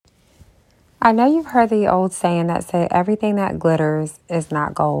I know you've heard the old saying that said everything that glitters is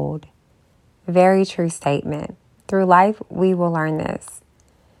not gold. Very true statement. Through life, we will learn this.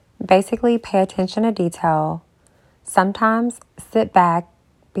 Basically, pay attention to detail. Sometimes sit back,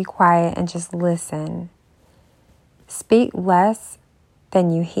 be quiet, and just listen. Speak less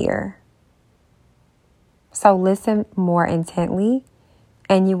than you hear. So listen more intently,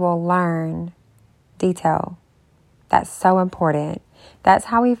 and you will learn detail. That's so important. That's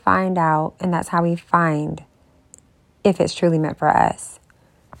how we find out, and that's how we find if it's truly meant for us.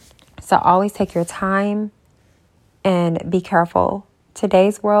 So always take your time and be careful.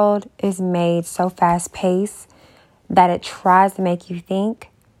 Today's world is made so fast-paced that it tries to make you think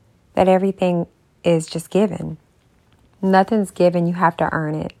that everything is just given. Nothing's given. You have to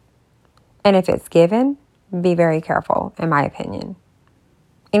earn it. And if it's given, be very careful, in my opinion.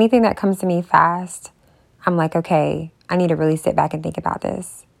 Anything that comes to me fast, I'm like, okay, I need to really sit back and think about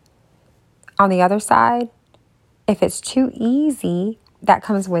this. On the other side, if it's too easy, that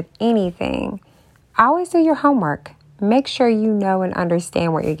comes with anything, always do your homework. Make sure you know and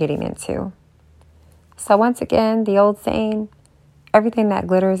understand what you're getting into. So once again, the old saying, everything that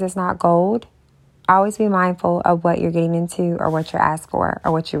glitters is not gold. Always be mindful of what you're getting into or what you ask for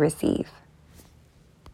or what you receive.